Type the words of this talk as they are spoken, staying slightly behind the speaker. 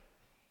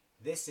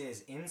This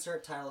is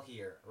Insert Title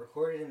Here,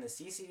 recorded in the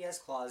CCDS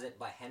closet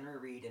by Henry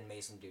Reed and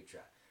Mason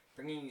Dutra,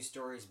 bringing you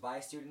stories by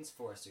students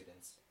for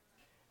students.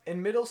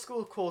 In middle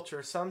school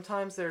culture,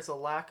 sometimes there's a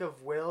lack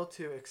of will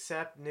to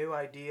accept new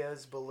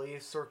ideas,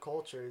 beliefs, or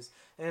cultures,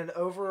 and an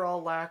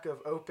overall lack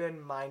of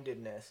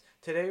open-mindedness.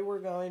 Today we're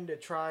going to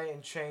try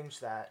and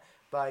change that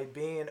by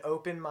being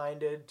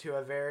open-minded to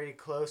a very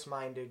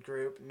close-minded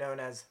group known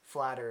as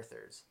Flat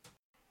Earthers.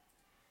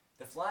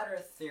 The Flat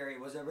Earth theory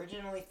was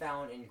originally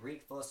found in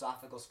Greek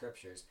philosophical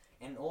scriptures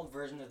and an old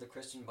version of the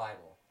Christian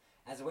Bible,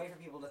 as a way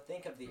for people to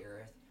think of the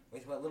Earth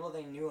with what little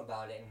they knew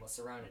about it and what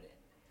surrounded it.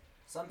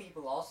 Some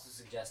people also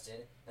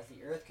suggested that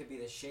the Earth could be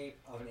the shape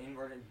of an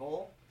inverted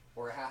bowl,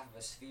 or a half of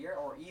a sphere,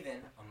 or even,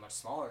 a much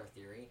smaller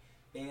theory,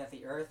 being that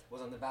the Earth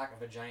was on the back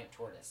of a giant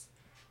tortoise.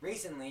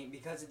 Recently,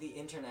 because of the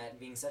internet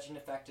being such an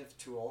effective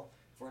tool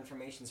for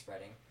information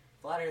spreading,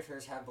 Flat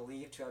Earthers have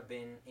believed to have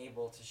been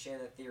able to share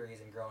their theories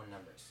and grow in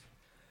numbers.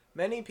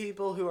 Many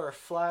people who are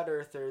flat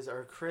earthers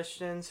are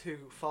Christians who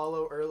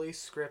follow early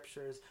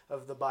scriptures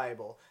of the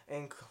Bible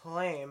and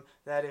claim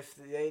that if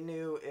they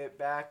knew it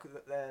back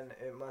then,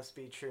 it must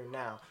be true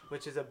now,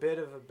 which is a bit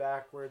of a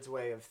backwards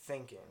way of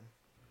thinking.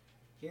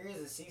 Here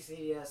is the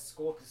CCDS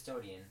school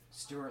custodian,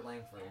 Stuart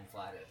Langford in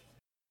Flat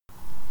Earth.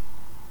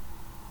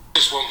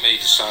 Just want me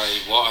to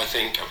say what I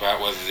think about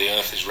whether the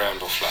Earth is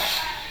round or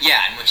flat.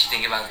 Yeah, and what you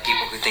think about the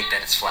people who think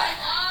that it's flat.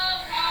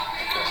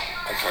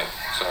 Okay,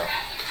 so...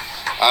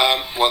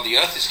 well, the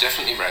Earth is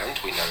definitely round,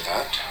 we know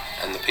that,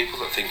 and the people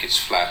that think it's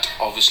flat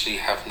obviously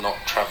have not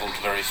travelled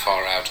very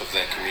far out of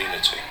their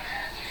community.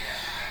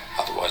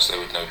 Otherwise they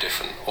would know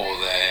different, or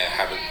they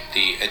haven't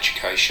the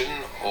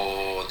education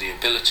or the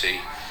ability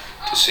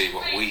to see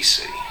what we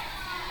see.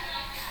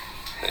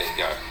 There you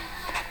go.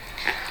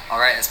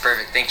 Alright, that's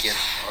perfect, thank you.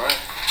 Alright.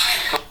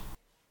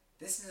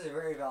 This is a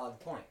very valid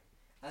point.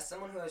 As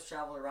someone who has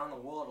traveled around the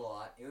world a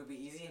lot, it would be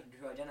easy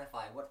to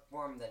identify what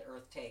form that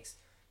Earth takes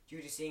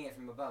due to seeing it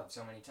from above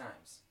so many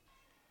times.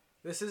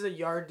 This is a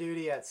yard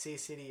duty at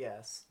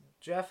CCDS.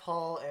 Jeff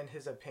Hall and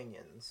his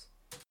opinions.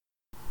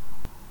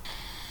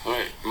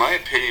 Alright, my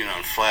opinion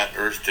on flat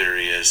earth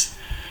theory is,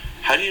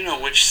 how do you know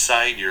which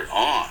side you're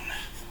on?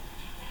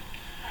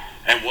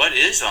 And what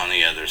is on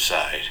the other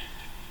side?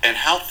 And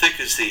how thick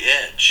is the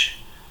edge?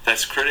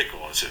 That's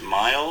critical. Is it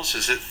miles?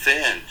 Is it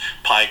thin?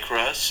 Pie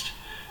crust?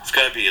 It's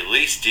got to be at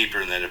least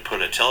deeper than to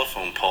put a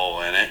telephone pole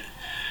in it.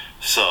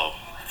 So,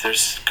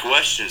 there's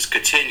questions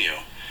continue.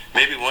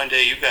 Maybe one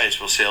day you guys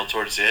will sail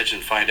towards the edge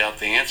and find out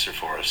the answer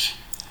for us.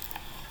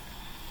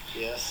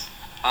 Yes.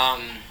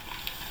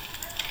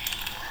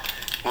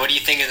 What do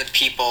you think of the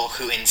people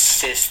who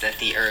insist that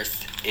the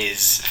Earth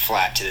is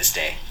flat to this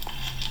day?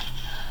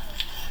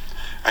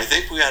 I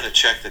think we ought to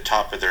check the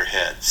top of their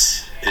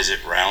heads. Is it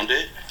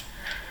rounded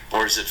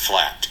or is it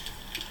flat?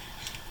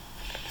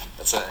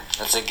 That's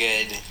a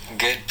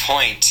good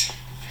point.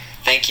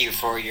 Thank you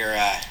for your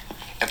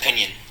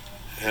opinion.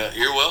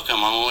 You're welcome.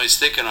 I'm always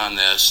thinking on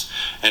this.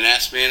 And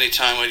ask me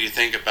anytime what you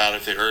think about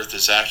if the Earth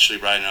is actually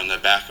riding on the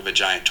back of a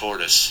giant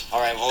tortoise. All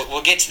right,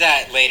 we'll get to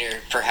that later,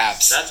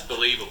 perhaps. That's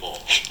believable.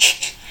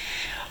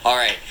 All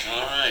right.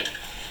 All right.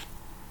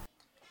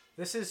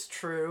 This is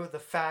true. The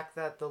fact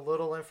that the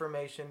little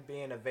information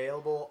being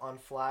available on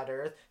Flat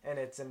Earth, and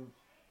it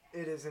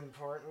is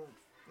important.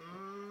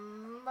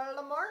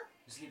 Lamar?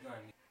 Just keep going.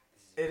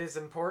 It is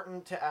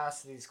important to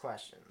ask these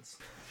questions.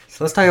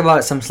 So let's talk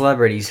about some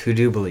celebrities who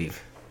do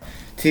believe.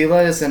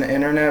 Tila is an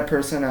internet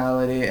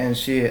personality, and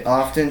she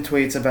often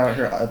tweets about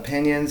her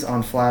opinions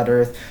on Flat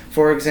Earth.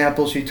 For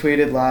example, she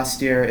tweeted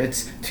last year,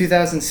 "It's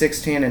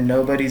 2016 and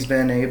nobody's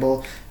been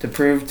able to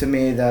prove to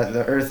me that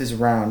the Earth is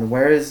round.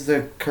 Where is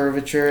the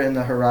curvature in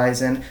the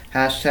horizon?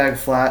 Hashtag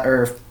Flat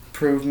Earth.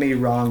 Prove me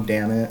wrong,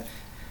 damn it."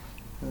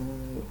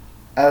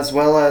 As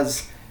well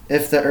as,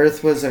 if the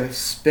Earth was a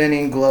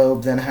spinning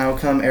globe, then how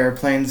come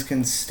airplanes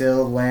can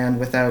still land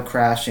without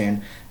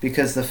crashing?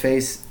 Because the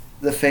face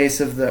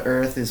of the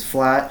Earth is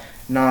flat,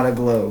 not a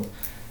globe.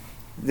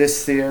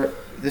 This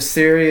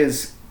theory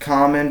is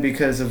common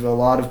because of a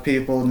lot of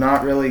people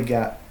not really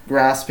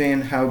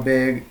grasping how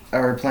big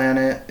our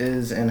planet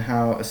is and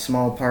how a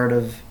small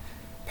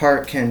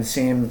part can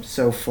seem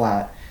so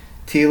flat.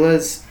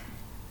 Tila's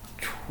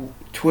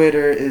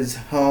Twitter is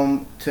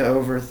home to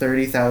over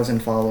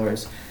 30,000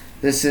 followers.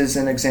 This is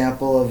an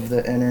example of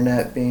the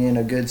internet being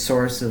a good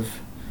source of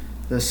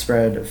the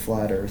spread of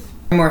Flat Earth.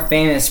 The more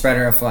famous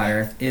spreader of Flat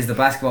Earth is the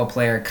basketball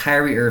player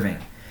Kyrie Irving.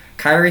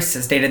 Kyrie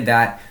stated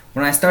that,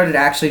 "When I started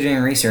actually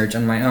doing research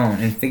on my own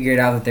and figured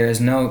out that there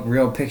is no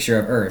real picture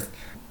of Earth,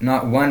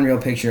 not one real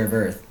picture of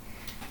Earth,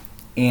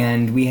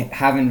 and we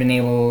haven't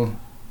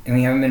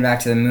been back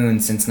to the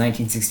moon since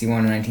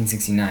 1961 or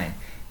 1969,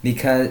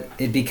 because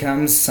it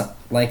becomes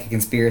like a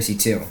conspiracy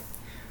too.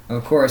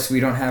 Of course, we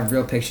don't have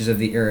real pictures of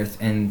the Earth,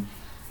 and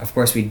of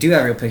course we do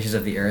have real pictures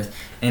of the Earth,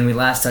 and we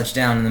last touched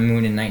down on the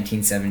moon in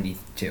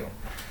 1972.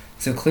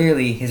 So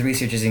clearly, his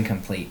research is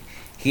incomplete.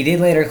 He did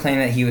later claim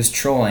that he was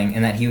trolling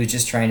and that he was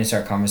just trying to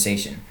start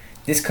conversation.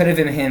 This could have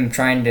been him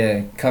trying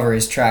to cover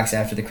his tracks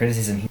after the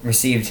criticism he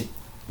received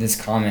this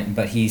comment,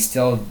 but he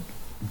still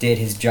did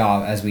his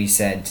job, as we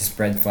said, to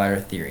spread flat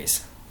earth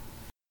theories.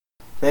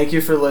 Thank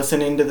you for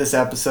listening to this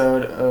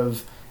episode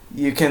of.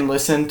 You can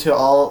listen to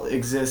all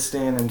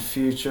existing and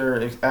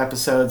future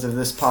episodes of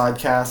this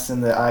podcast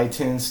in the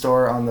iTunes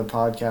store on the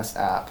podcast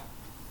app.